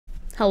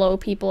Hello,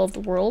 people of the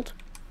world.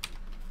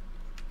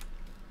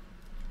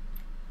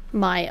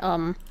 My,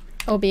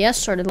 OBS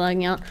started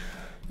lagging out.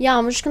 Yeah,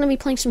 I'm just gonna be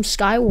playing some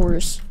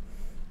Skywars.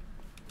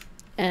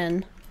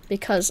 And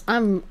because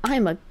I'm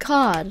a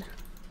god.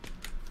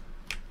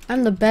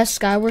 I'm the best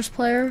Skywars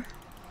player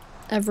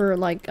ever,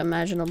 like,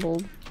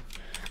 imaginable.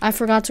 I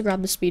forgot to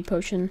grab the speed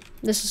potion.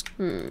 This is,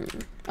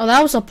 oh,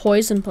 that was a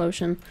poison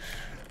potion.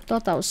 I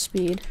thought that was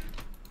speed.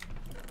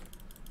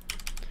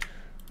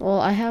 Well,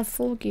 I have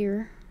full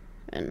gear,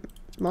 and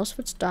most of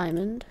it's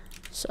diamond,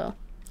 so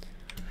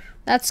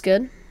that's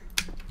good.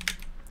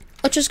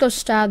 Let's just go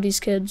stab these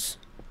kids.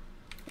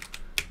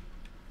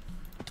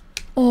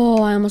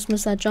 Oh, I almost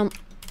missed that jump.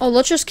 Oh,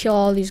 let's just kill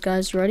all these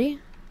guys. Ready?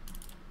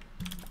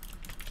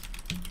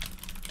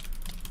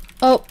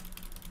 Oh.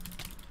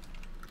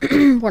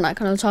 We're not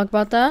gonna talk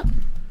about that.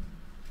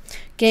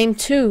 Game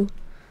 2.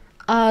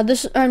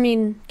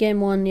 Game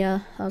 1,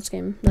 yeah.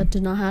 That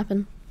did not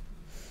happen.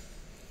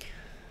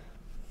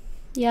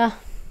 Yeah.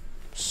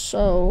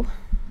 So.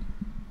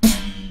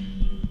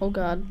 Oh,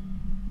 God.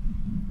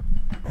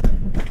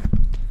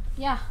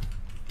 Yeah.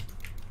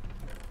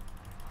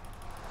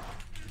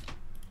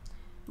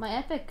 My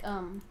epic,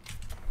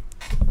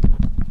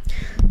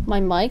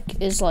 my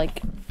mic is,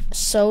 like,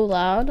 so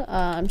loud.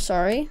 I'm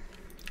sorry.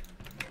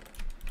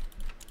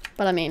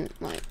 But I mean,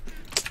 like,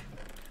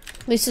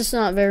 at least it's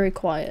not very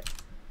quiet.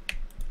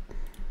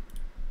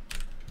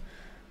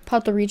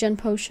 Pop the regen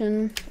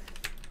potion.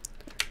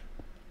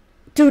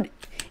 Dude,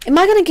 am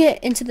I gonna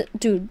get into the...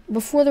 Dude,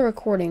 before the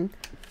recording,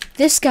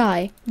 this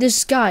guy,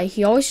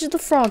 he always uses the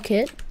frog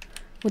kit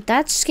with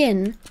that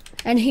skin,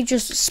 and he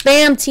just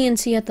spammed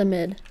TNT at the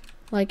mid.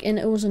 Like, and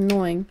it was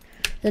annoying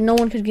that no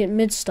one could get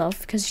mid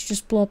stuff because he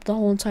just blew up the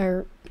whole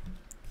entire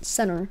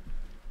center.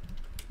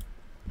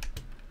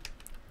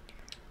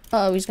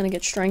 Uh-oh, he's gonna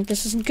get strength.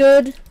 This isn't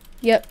good.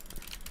 Yep.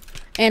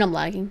 And I'm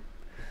lagging.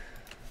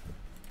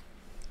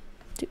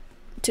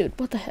 Dude,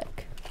 what the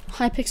heck?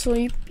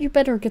 Hypixel, you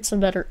better get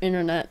some better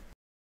internet.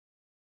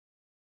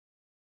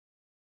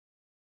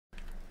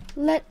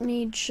 Let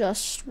me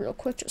just, real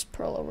quick, just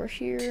pearl over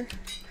here.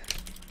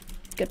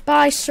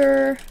 Goodbye,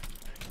 sir.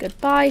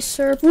 Goodbye,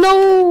 sir.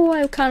 No!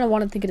 I kind of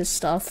wanted to get his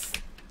stuff.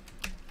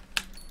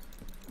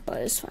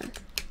 But it's fine.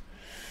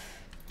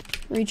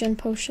 Regen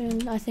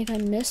potion. I think I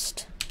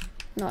missed.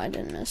 No, I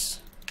didn't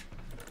miss.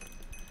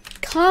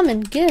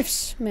 Common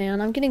gifts,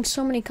 man. I'm getting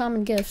so many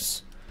common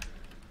gifts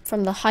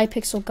from the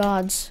Hypixel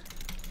gods.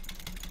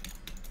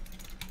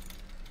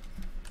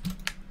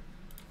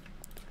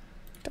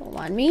 Don't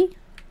mind me.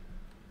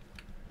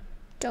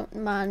 Don't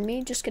mind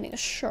me. Just getting a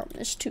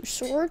sharpness 2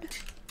 sword.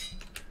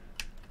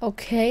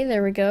 Okay,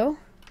 there we go.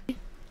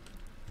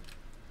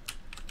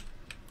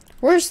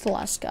 Where's the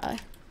last guy?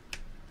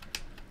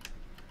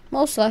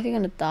 Most likely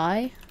gonna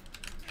die.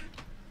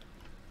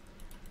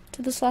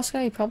 To this last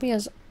guy, he probably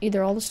has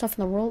either all the stuff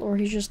in the world or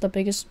he's just the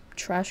biggest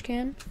trash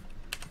can.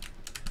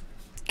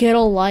 Get a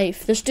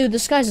life. This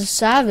guy's a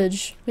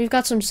savage. We've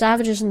got some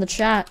savages in the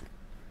chat.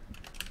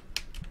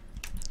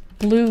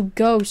 Blue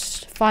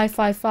Ghost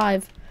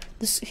 555.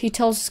 He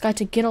tells this guy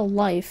to get a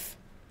life.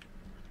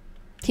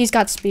 He's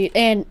got speed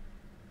and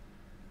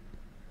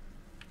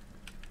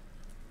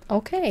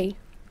okay.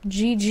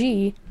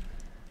 GG.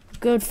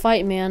 Good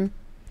fight, man.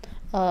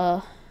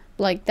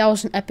 Like that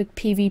was an epic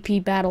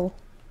PvP battle.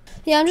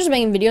 Yeah, I'm just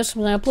making videos because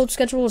my upload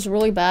schedule is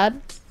really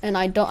bad, and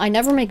I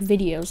never make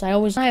videos.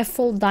 I have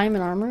full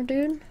diamond armor,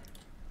 dude.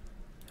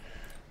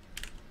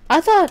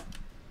 I thought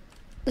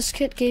this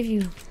kit gave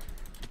you...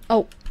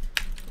 Oh.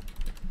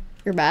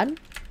 You're bad?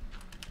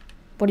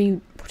 What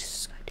does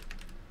this guy do?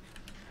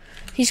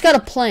 He's got a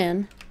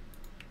plan,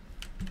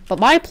 but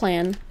my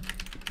plan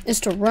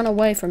is to run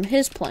away from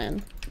his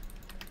plan.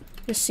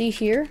 You see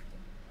here,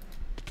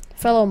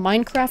 fellow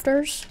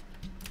Minecrafters?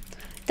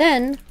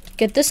 Then,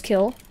 get this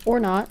kill, or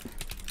not.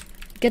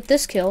 Get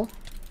this kill.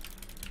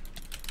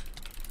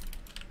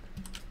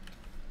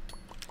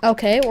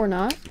 Okay, or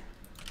not.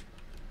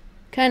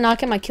 Can I not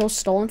get my kill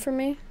stolen from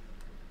me?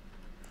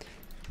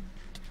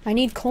 I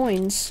need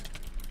coins.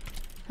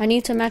 I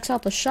need to max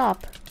out the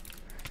shop.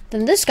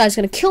 Then this guy's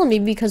gonna kill me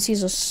because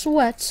he's a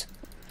sweat.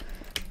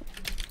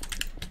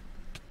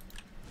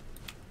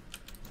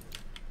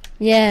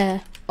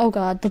 Yeah. Oh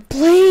god, the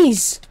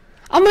blaze!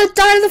 I'm gonna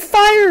die to the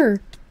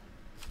fire!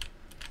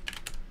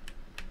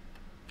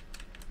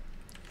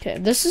 Okay,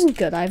 this isn't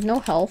good. I have no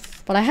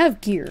health, but I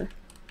have gear.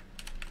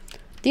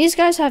 These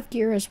guys have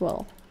gear as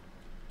well.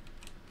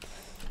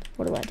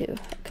 What do I do?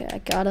 Okay, I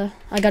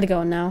gotta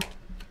go now.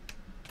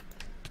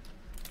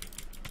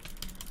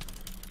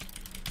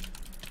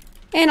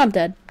 And I'm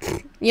dead.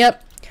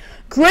 Yep.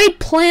 Great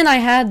plan I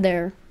had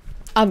there.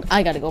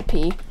 I gotta go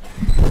pee.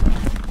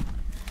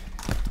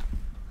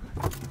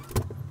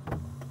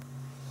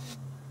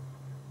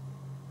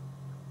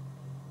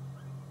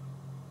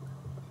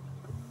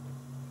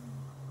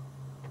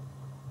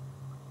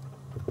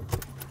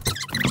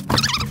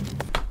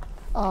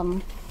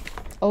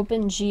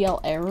 Open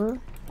GL error.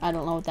 I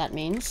don't know what that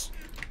means.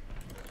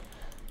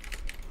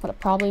 But it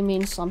probably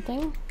means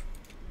something.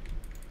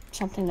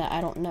 something that I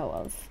don't know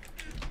of.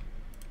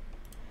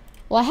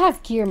 Well, I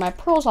have gear. My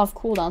pearl's off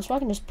cooldown, so I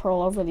can just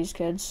pearl over these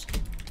kids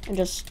and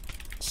just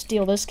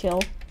steal this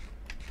kill.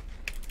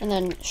 And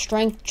then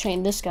strength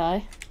chain this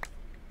guy.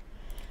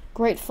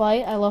 Great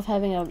fight. I love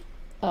having a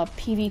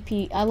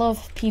PvP. I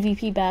love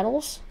PvP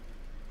battles.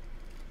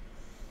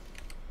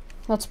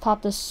 Let's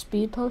pop this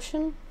speed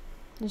potion.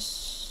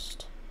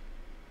 Just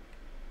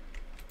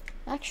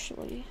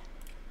actually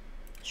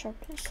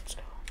sharpness. Let's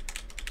go.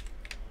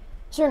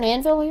 Is there an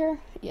anvil here?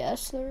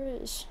 Yes, there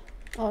is.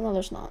 Oh no,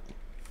 there's not.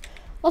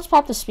 Let's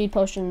pop the speed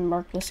potion and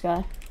mark this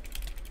guy.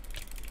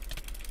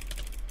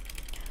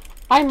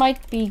 I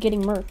might be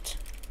getting murked.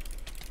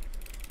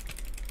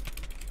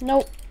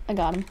 Nope, I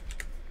got him.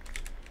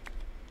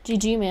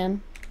 GG,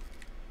 man.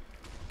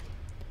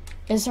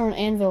 Is there an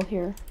anvil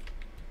here?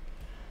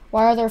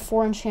 Why are there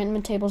 4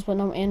 enchantment tables but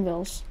no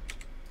anvils?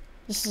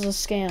 This is a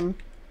scam.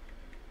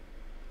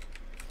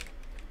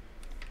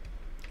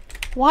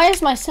 Why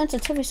is my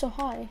sensitivity so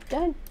high?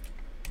 Did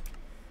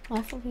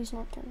I thought he's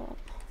not turned up.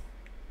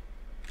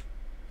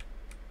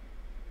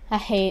 I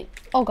hate.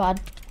 Oh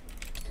god.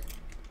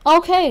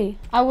 Okay,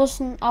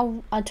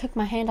 I took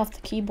my hand off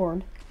the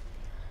keyboard,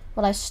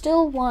 but I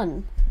still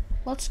won.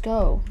 Let's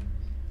go.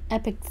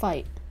 Epic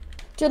fight.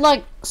 Dude,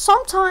 like,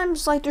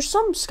 sometimes, like, there's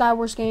some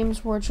Skywars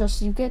games where it's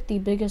just, you get the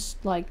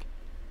biggest, like,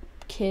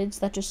 kids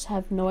that just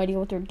have no idea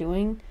what they're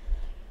doing,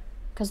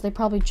 because they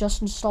probably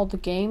just installed the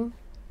game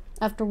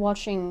after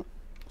watching,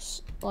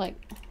 like,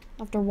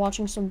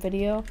 some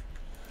video,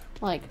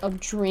 like, of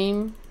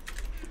Dream,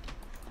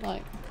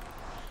 like,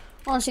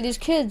 honestly, these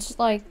kids,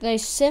 like, they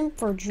simp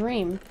for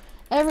Dream.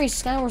 Every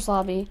Skywars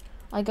lobby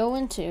I go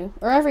into,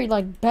 or every,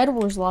 like, Bed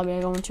Wars lobby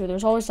I go into,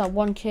 there's always that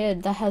one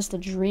kid that has the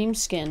Dream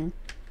skin.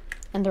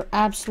 And they're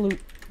absolute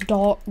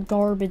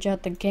garbage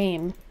at the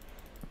game.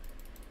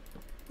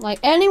 Like,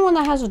 anyone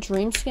that has a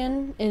Dream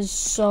skin is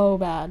so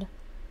bad.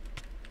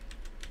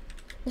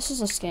 This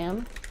is a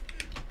scam.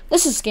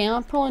 This is a scam.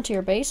 I'm pulling to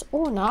your base,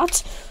 or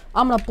not.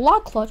 I'm gonna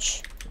block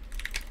clutch.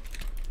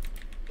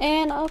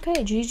 And,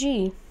 okay,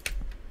 GG.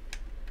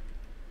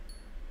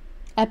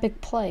 Epic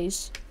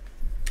plays.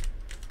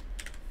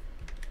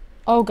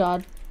 Oh,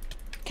 God.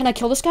 Can I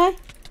kill this guy?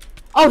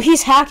 Oh,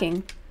 he's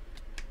hacking.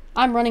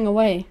 I'm running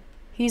away.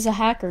 He's a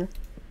hacker.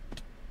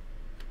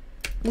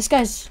 This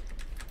guy's...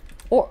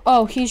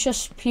 oh,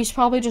 he's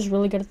probably just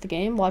really good at the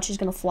game. Watch, he's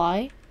gonna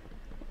fly.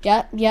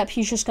 Yep,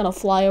 he's just gonna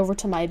fly over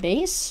to my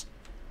base.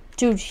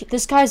 Dude,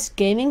 this guy's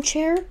gaming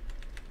chair?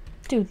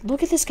 Dude,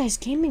 look at this guy's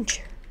gaming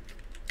chair.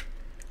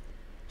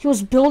 He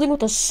was building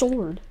with a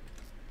sword.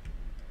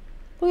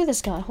 Look at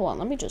this guy. Hold on,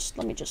 let me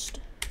just...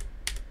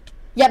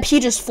 Yep, he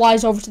just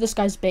flies over to this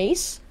guy's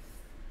base.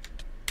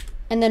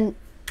 And then...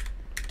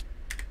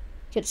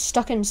 gets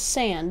stuck in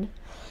sand.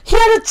 He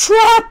had a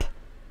trap!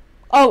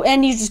 Oh,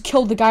 and he just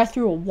killed the guy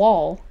through a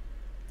wall.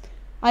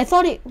 I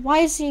thought why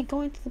is he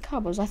going through the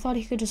cobbles? I thought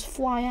he could just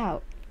fly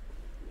out.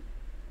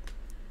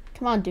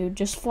 Come on, dude,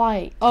 just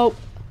fly. Oh,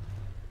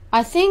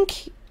 I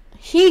think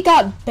he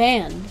got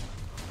banned.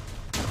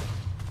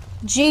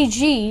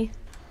 GG.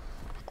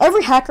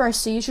 Every hacker I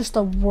see is just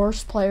the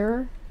worst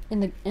player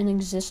in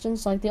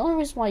existence. Like, the only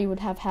reason why you would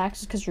have hacks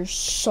is because you're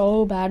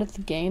so bad at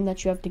the game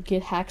that you have to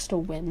get hacks to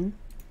win.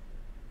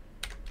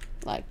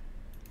 Like,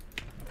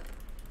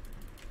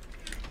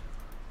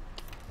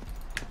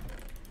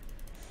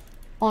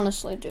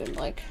 honestly, dude,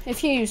 like,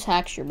 if you use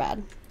hacks, you're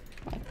bad.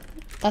 Like,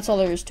 that's all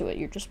there is to it.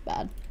 You're just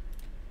bad.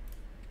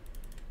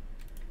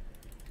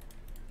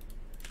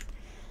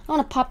 I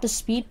want to pop the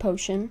speed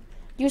potion,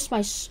 use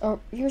my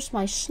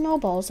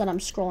snowballs that I'm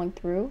scrolling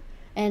through,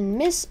 and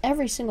miss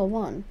every single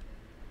one.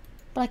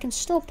 But I can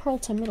still pearl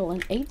to middle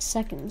in 8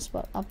 seconds,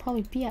 but I'll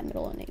probably be at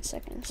middle in 8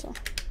 seconds, so.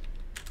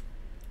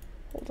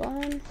 Hold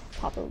on.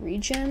 Pop a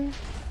regen.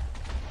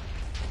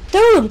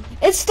 Dude,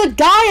 it's the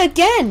guy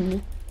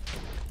again!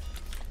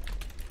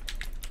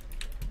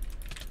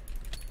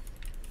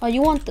 Oh,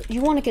 you want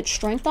to get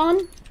strength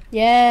on?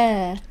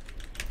 Yeah.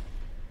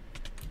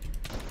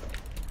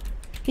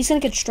 He's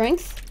gonna get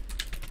strength.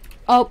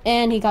 Oh,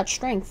 and he got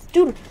strength.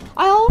 Dude,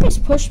 I always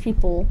push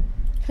people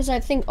because I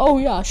think, oh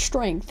yeah,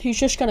 strength. He's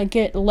just gonna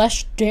get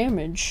less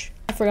damage.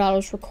 I forgot I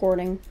was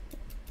recording.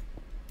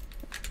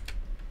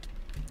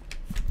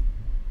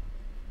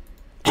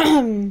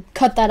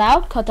 Cut that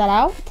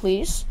out,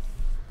 please.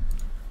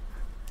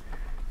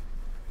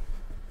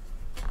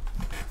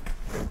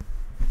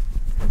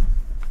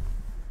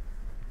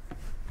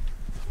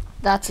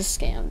 That's a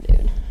scam,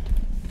 dude.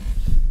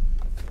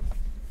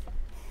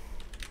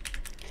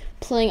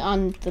 Playing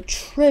on the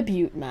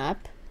tribute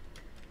map.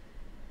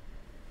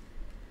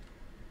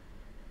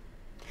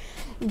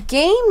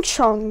 Game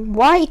Chung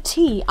YT.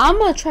 I'm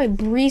gonna try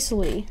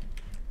Breezely.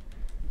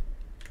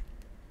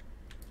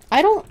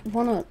 I don't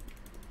wanna...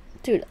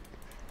 Dude.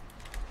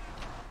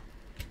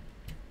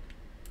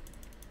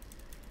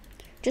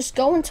 Just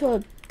go into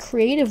a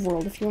creative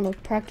world if you want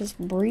to practice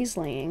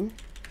breezelying.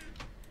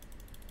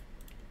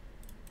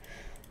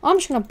 I'm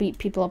just gonna beat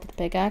people up with the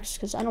pickaxe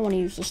because I don't want to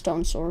use the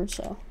stone sword,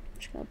 so I'm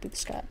just gonna beat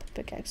this guy up with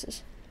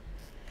pickaxes.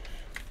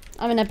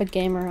 I'm an epic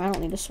gamer. I don't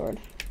need a sword.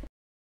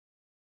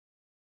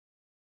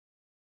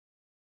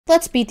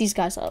 Let's beat these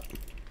guys up.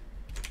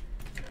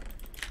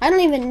 I don't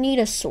even need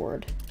a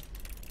sword.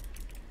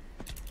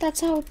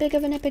 That's how big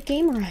of an epic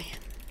gamer I am.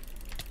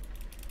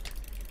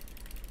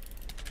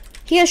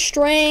 He has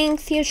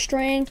strength,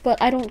 but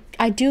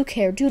I do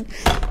care. Dude,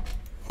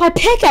 my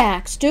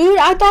pickaxe, dude!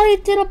 I thought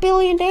it did 1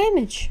 billion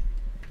damage.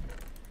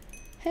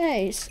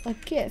 Hey, it's a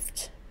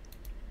gift.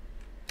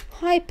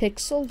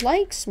 Hypixel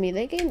likes me.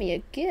 They gave me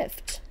a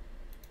gift.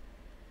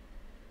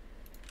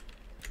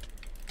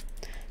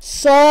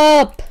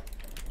 Sup?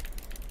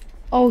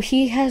 Oh,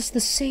 he has the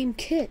same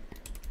kit.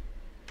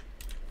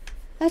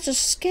 That's a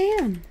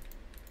scam.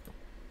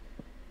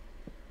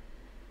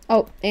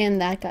 Oh, and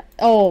that guy.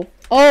 Oh,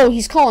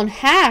 he's calling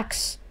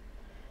hacks.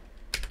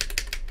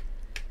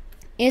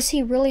 Is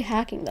he really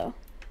hacking, though?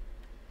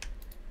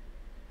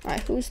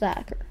 Alright, who's the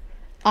hacker?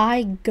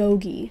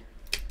 Gogi.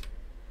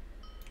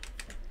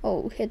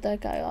 Oh, hit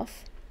that guy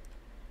off.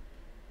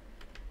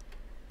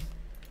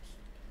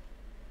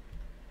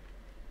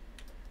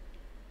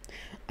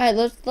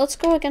 Alright, let's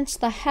go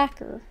against the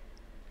hacker.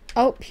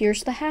 Oh,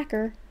 here's the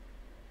hacker.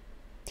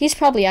 He's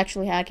probably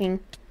actually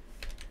hacking.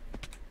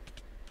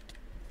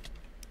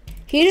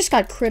 He just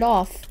got crit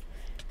off.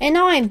 And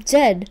now I'm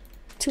dead.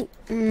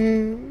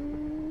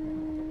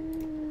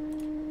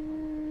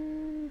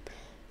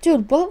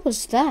 Dude, what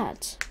was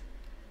that?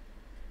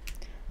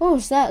 What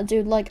was that,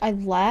 dude? Like, I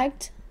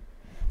lagged?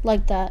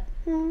 Like that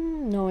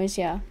noise,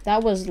 yeah.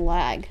 That was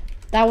lag.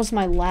 That was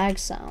my lag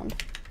sound.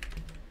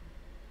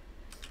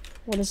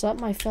 What is up,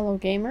 my fellow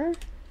gamer?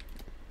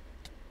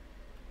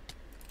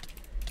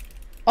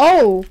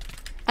 Oh!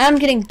 I'm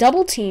getting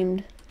double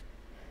teamed.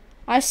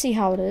 I see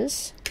how it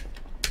is.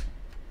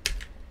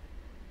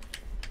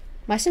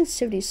 My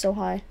sensitivity is so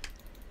high.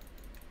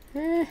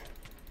 Oh,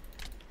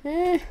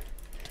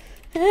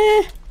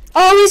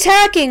 he's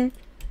hacking!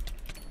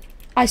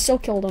 I still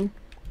killed him.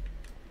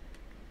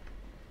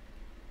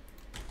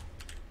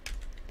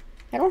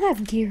 I don't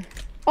have gear.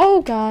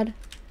 Oh, God.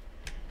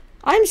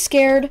 I'm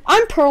scared.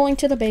 I'm purling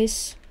to the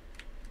base.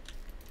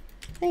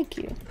 Thank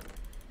you.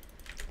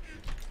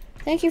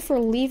 Thank you for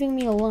leaving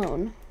me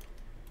alone.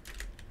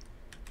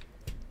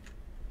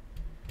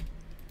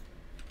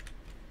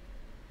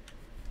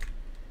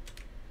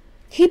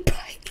 He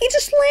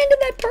just landed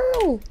that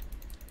pearl.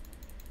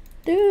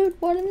 Dude,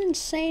 what an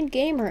insane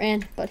gamer.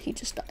 But he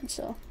just died,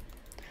 so.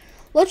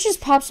 Let's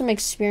just pop some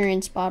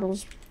experience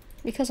bottles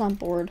because I'm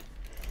bored.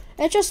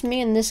 It's just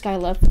me and this guy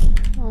left.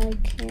 Why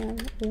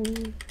can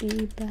we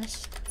be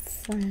best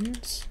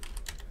friends?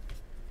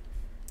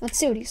 Let's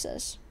see what he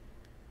says.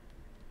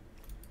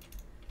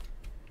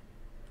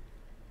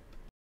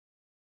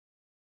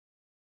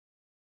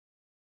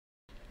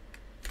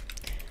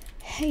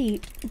 Hey,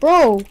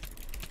 bro.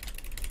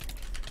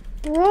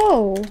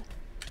 Bro.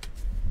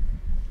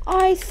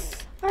 I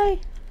thought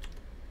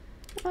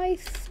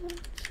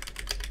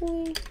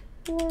we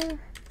were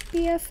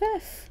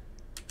BFF.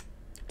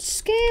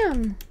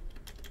 Scam.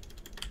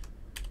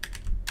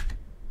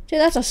 Dude,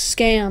 that's a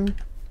scam.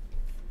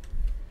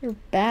 You're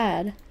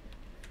bad.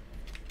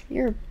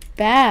 You're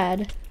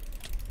bad.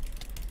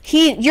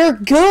 You're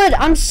good.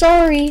 I'm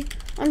sorry.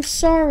 I'm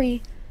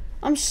sorry.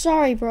 I'm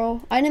sorry,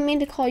 bro. I didn't mean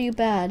to call you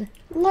bad.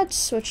 Let's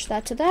switch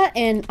that to that,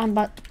 and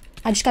I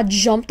just got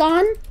jumped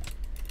on.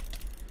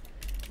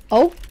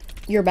 Oh,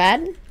 you're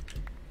bad.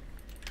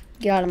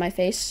 Get out of my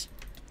face.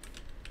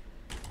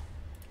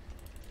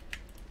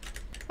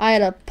 I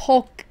had a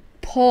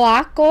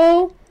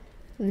Poaco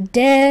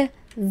de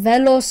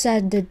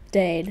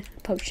Velocidade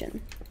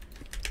potion.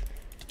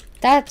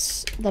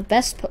 That's the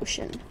best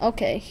potion.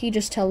 Okay, he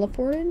just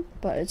teleported,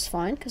 but it's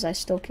fine because I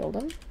still killed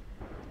him.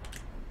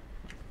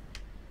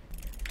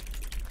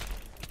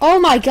 Oh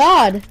my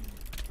god!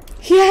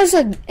 He has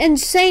an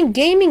insane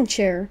gaming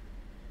chair.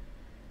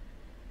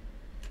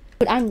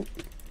 But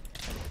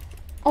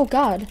oh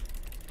god.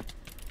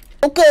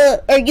 Oh good,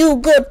 are you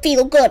good?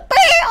 Feel good.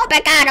 Oh my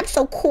god, I'm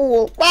so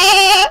cool.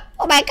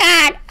 Oh my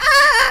god.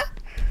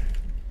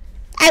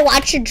 I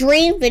watch your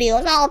Dream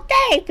videos all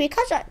day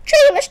because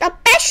Dream is the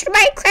best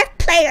Minecraft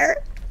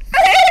player.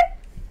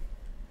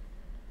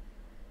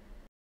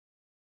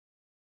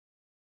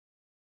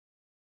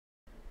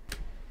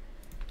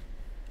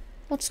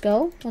 Let's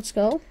go. Let's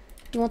go.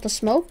 You want the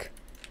smoke?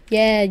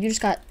 Yeah, you're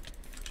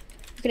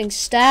getting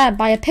stabbed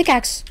by a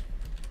pickaxe.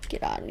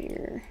 Get out of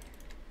here.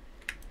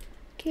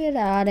 Get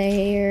out of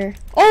here.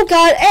 Oh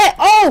god.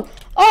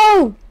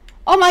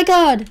 Oh my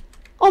god.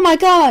 Oh my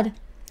god.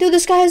 Dude,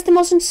 this guy has the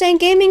most insane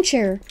gaming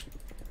chair.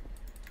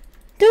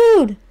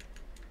 Dude.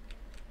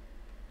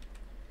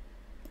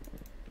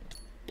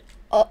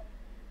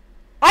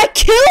 I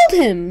killed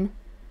him.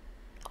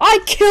 I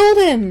killed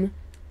him.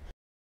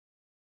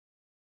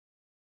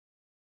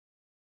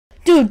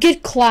 Dude,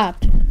 get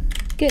clapped.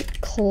 Get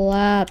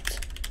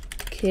clapped.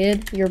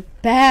 Kid, you're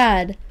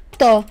bad.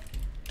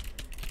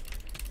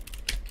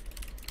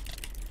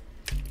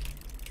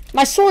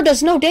 My sword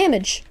does no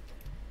damage.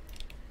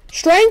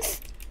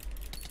 Strength?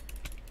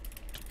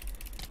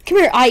 Come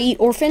here, I eat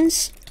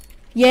orphans.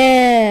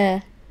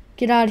 Yeah.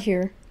 Get out of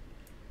here.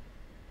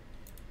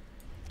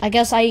 I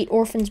guess I eat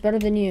orphans better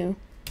than you.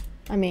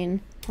 I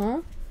mean,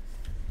 huh?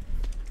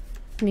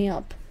 Me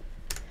up.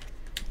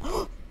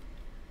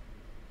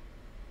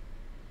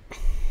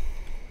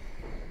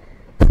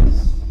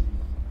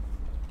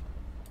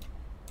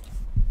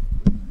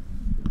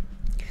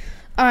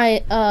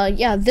 Alright,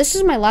 yeah, this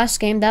is my last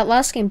game. That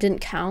last game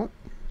didn't count.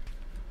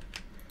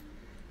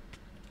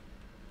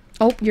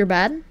 Oh, you're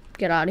bad.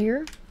 Get out of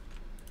here.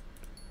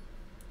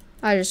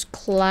 I just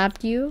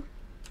clapped you.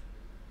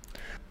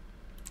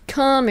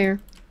 Come here.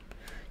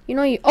 You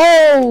know you...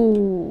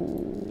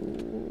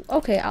 Oh!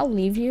 Okay, I'll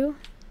leave you.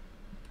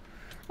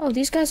 Oh,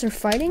 these guys are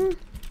fighting?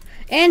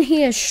 And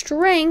he has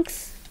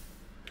strength.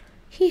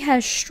 He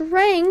has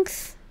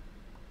strength.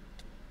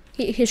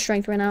 His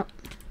strength ran out.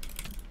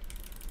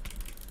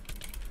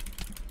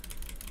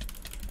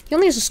 He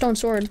only has a stone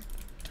sword.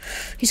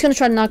 He's gonna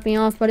try to knock me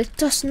off, but it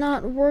does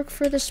not work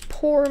for this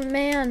poor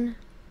man.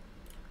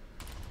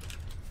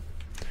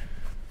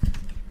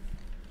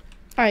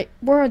 Alright,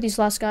 where are these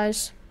last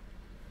guys?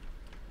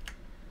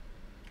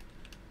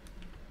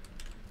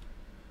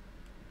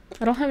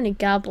 I don't have any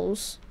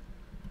gabbles.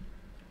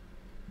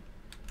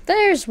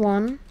 There's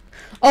one.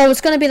 Oh,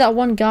 it's gonna be that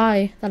one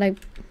guy that I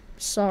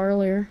saw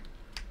earlier.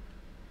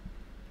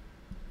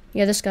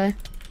 Yeah, this guy.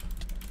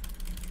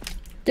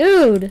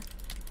 Dude!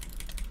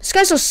 This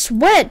guy's a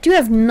sweat! Do you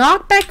have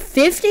knockback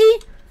 50?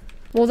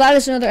 Well, that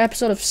is another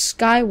episode of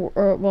Skywars.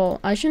 Or, well,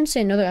 I shouldn't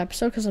say another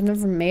episode because I've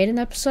never made an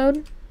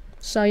episode.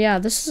 So, yeah,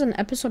 this is an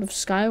episode of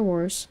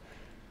Skywars.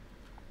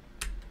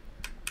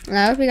 And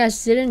I hope you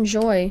guys did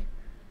enjoy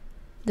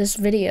this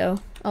video.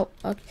 Oh,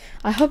 okay.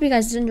 I hope you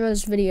guys did enjoy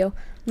this video.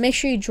 Make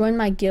sure you join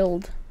my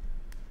guild.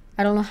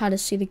 I don't know how to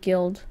see the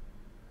guild.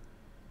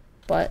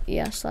 But,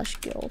 yeah,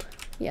 /guild.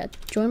 Yeah,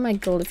 join my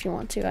guild if you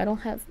want to. I don't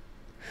have...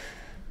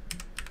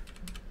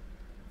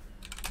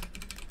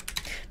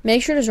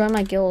 Make sure to join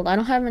my guild. I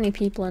don't have many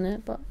people in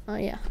it, but,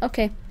 yeah.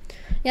 Okay.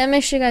 Yeah,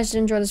 make sure you guys did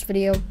enjoy this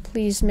video.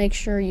 Please make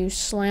sure you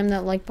slam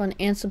that like button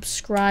and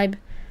subscribe.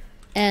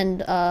 And,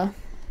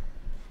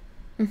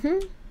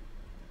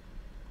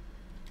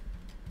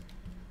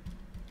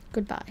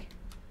 goodbye.